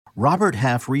Robert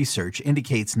Half research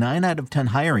indicates 9 out of 10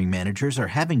 hiring managers are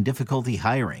having difficulty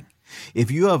hiring.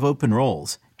 If you have open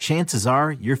roles, chances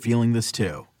are you're feeling this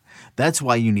too. That's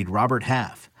why you need Robert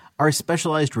Half. Our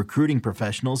specialized recruiting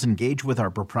professionals engage with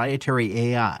our proprietary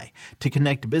AI to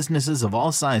connect businesses of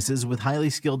all sizes with highly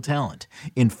skilled talent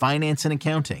in finance and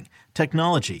accounting,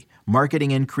 technology,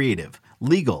 marketing and creative,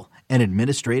 legal, and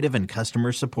administrative and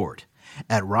customer support.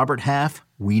 At Robert Half,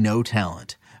 we know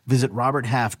talent. Visit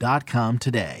roberthalf.com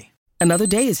today. Another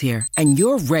day is here, and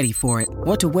you're ready for it.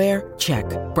 What to wear? Check.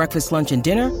 Breakfast, lunch, and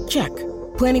dinner? Check.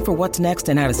 Planning for what's next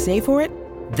and how to save for it?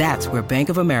 That's where Bank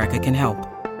of America can help.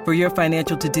 For your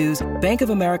financial to-dos, Bank of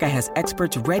America has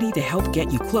experts ready to help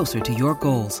get you closer to your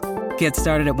goals. Get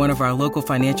started at one of our local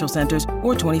financial centers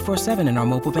or 24/7 in our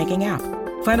mobile banking app.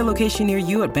 Find a location near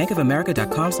you at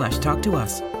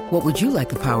bankofamerica.com/talktous. What would you like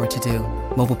the power to do?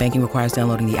 Mobile banking requires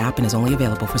downloading the app and is only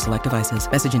available for select devices.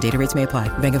 Message and data rates may apply.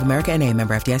 Bank of America N.A.,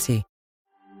 member FDIC.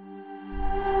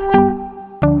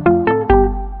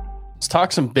 Let's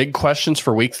talk some big questions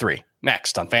for week 3.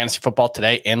 Next on Fantasy Football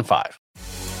Today in 5.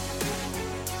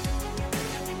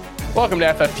 Welcome to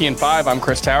FFT in 5. I'm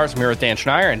Chris Towers. I'm here with Dan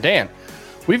Schneier. And Dan,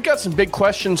 we've got some big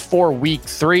questions for week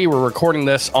 3. We're recording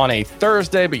this on a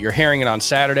Thursday, but you're hearing it on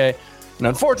Saturday. And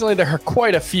unfortunately, there are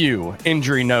quite a few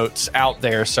injury notes out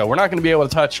there, so we're not going to be able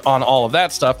to touch on all of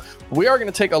that stuff. We are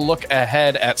going to take a look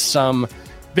ahead at some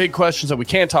big questions that we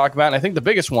can talk about. And I think the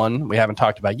biggest one we haven't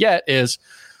talked about yet is,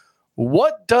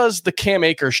 what does the Cam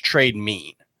Akers trade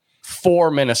mean for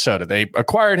Minnesota? They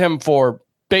acquired him for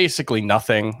basically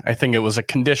nothing. I think it was a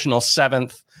conditional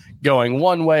 7th going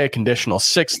one way, a conditional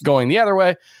 6th going the other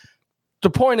way. The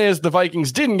point is, the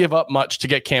Vikings didn't give up much to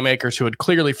get Cam Akers, who had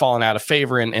clearly fallen out of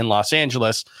favor in Los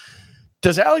Angeles.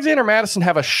 Does Alexander Mattison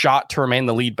have a shot to remain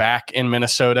the lead back in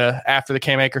Minnesota after the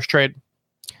Cam Akers trade?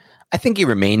 I think he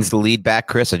remains the lead back,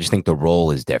 Chris. I just think the role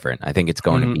is different. I think it's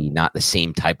going to be not the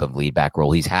same type of lead back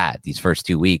role he's had these first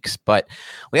 2 weeks. But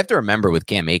we have to remember with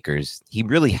Cam Akers, he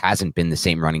really hasn't been the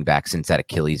same running back since that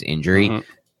Achilles injury.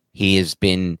 He has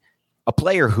been a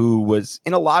player who was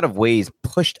in a lot of ways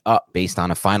pushed up based on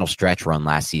a final stretch run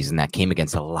last season that came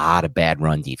against a lot of bad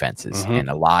run defenses and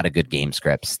a lot of good game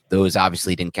scripts. Those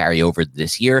obviously didn't carry over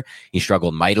this year. He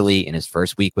struggled mightily in his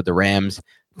first week with the Rams.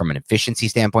 From an efficiency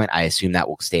standpoint, I assume that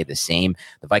will stay the same.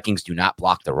 The Vikings do not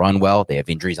block the run well. They have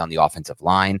injuries on the offensive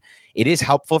line. It is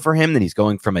helpful for him that he's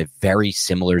going from a very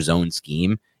similar zone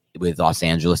scheme with Los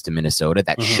Angeles to Minnesota.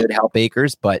 That should help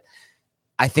Akers, but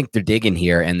I think they're digging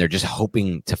here and they're just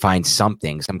hoping to find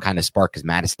something, some kind of spark, because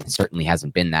Madison certainly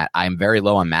hasn't been that. I'm very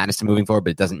low on Madison moving forward,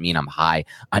 but it doesn't mean I'm high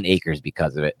on Akers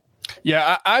because of it.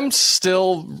 Yeah, I'm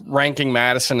still ranking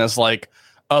Madison as like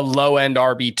a low-end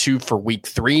RB2 for week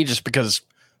 3, just because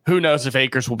who knows if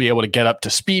Akers will be able to get up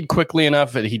to speed quickly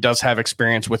enough. He does have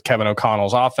experience with Kevin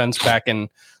O'Connell's offense back in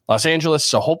Los Angeles,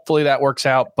 so hopefully that works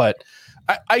out. But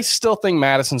I still think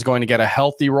Madison's going to get a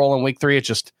healthy role in week 3. It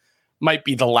just might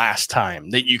be the last time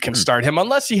that you can start him,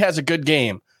 unless he has a good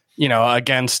game,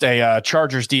 against a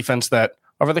Chargers defense that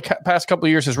over the past couple of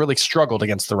years has really struggled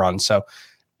against the run. So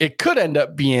it could end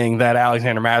up being that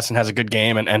Alexander Mattison has a good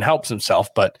game and helps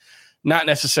himself, but not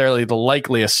necessarily the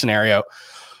likeliest scenario.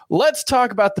 Let's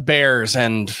talk about the Bears,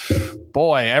 and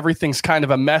boy, everything's kind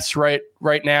of a mess right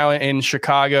now in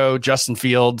Chicago. Justin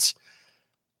Fields,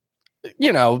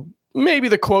 maybe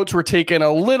the quotes were taken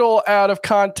a little out of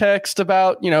context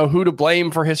about, who to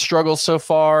blame for his struggles so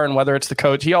far and whether it's the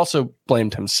coach. He also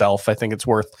blamed himself. I think it's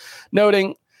worth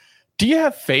noting. Do you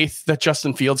have faith that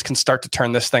Justin Fields can start to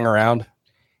turn this thing around?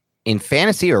 In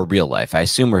fantasy or real life? I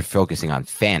assume we're focusing on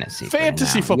fantasy.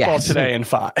 Fantasy football today in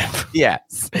 5.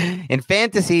 Yes. In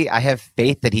fantasy, I have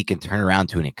faith that he can turn around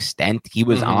to an extent. He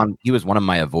was one of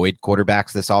my avoid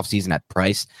quarterbacks this offseason at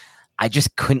price. I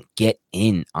just couldn't get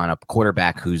in on a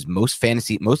quarterback whose most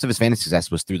of his fantasy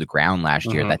success was through the ground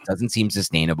last year. That doesn't seem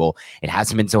sustainable. It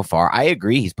hasn't been so far. I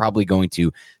agree. He's probably going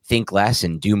to think less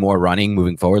and do more running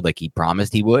moving forward like he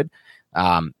promised he would.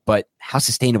 But how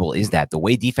sustainable is that? The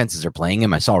way defenses are playing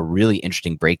him, I saw a really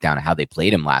interesting breakdown of how they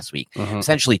played him last week.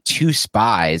 Essentially 2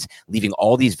 spies, leaving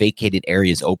all these vacated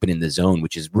areas open in the zone,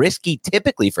 which is risky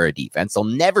typically for a defense. They'll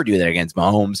never do that against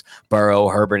Mahomes, Burrow,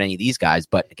 Herbert, any of these guys.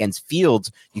 But against Fields,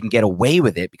 you can get away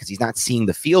with it because he's not seeing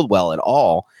the field well at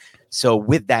all. So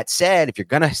with that said, if you're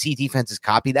going to see defenses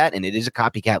copy that, and it is a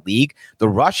copycat league, the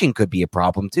rushing could be a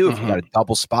problem too if you've got a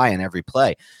double spy on every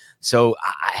play. So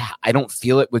I don't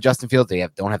feel it with Justin Fields. They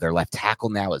don't have their left tackle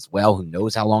now as well. Who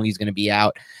knows how long he's going to be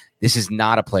out? This is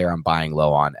not a player I'm buying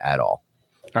low on at all.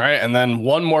 All right, and then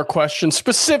one more question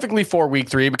specifically for week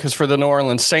 3, because for the New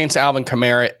Orleans Saints, Alvin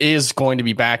Kamara is going to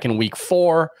be back in week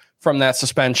 4 from that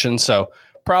suspension. So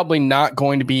probably not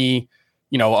going to be,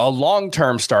 a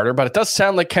long-term starter, but it does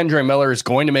sound like Kendre Miller is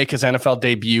going to make his NFL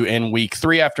debut in week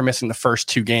 3 after missing the first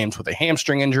 2 games with a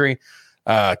hamstring injury.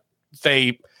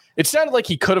 It sounded like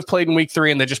he could have played in week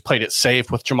 3 and they just played it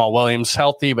safe with Jamal Williams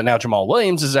healthy, but now Jamal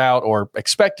Williams is out or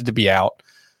expected to be out.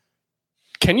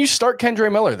 Can you start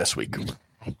Kendre Miller this week?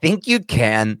 I think you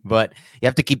can, but you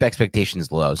have to keep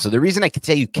expectations low. So the reason I could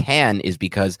say you can is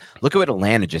because look at what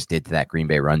Atlanta just did to that Green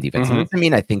Bay run defense.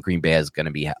 Mm-hmm. I think Green Bay is going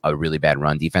to be a really bad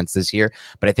run defense this year,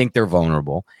 but I think they're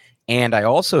vulnerable. And I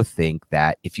also think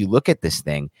that if you look at this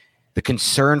thing, the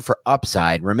concern for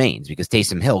upside remains because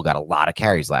Taysom Hill got a lot of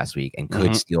carries last week and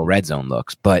could steal red zone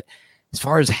looks. But as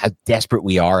far as how desperate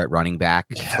we are at running back,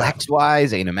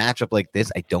 flex-wise, in a matchup like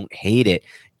this, I don't hate it,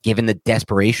 given the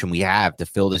desperation we have to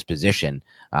fill this position.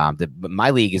 My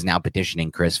league is now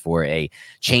petitioning, Chris, for a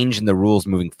change in the rules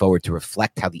moving forward to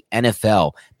reflect how the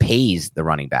NFL pays the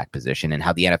running back position and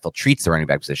how the NFL treats the running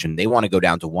back position. They want to go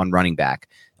down to 1 running back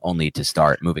only to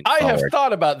start moving forward. I have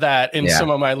thought about that in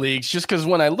some of my leagues, just because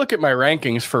when I look at my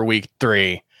rankings for week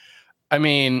 3, I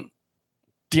mean,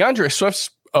 DeAndre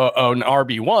Swift's an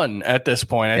RB1 at this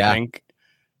point, I think.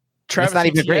 Travis not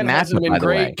even a great hasn't been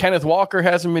great. Kenneth Walker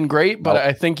hasn't been great, but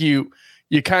I think you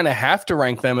kind of have to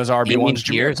rank them as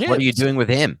RB1s. What are you doing with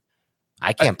him?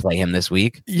 I can't play him this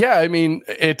week. Yeah, I mean,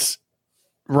 it's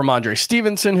Ramondre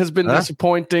Stevenson has been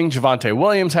disappointing. Javonte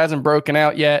Williams hasn't broken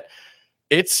out yet.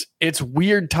 It's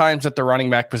weird times at the running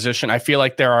back position. I feel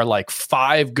like there are like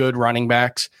 5 good running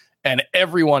backs and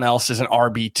everyone else is an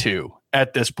RB2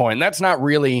 at this point. And that's not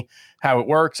really how it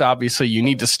works. Obviously, you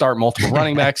need to start multiple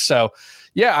running backs. So,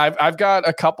 yeah, I've got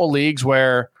a couple leagues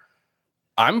where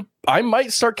I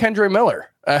might start Kendre Miller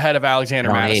ahead of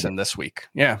Alexander Mattison this week.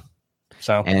 Yeah.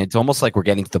 So, and it's almost like we're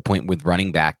getting to the point with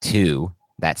running back too,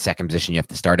 that second position you have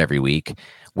to start every week,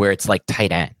 where it's like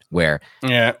tight end, where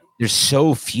there's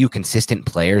so few consistent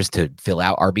players to fill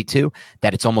out RB2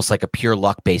 that it's almost like a pure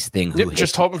luck-based thing.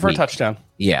 Just hoping for a touchdown.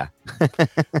 Yeah.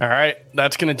 All right.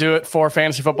 That's going to do it for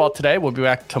Fantasy Football today. We'll be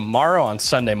back tomorrow on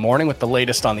Sunday morning with the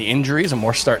latest on the injuries and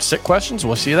more start-sit questions.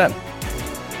 We'll see you then.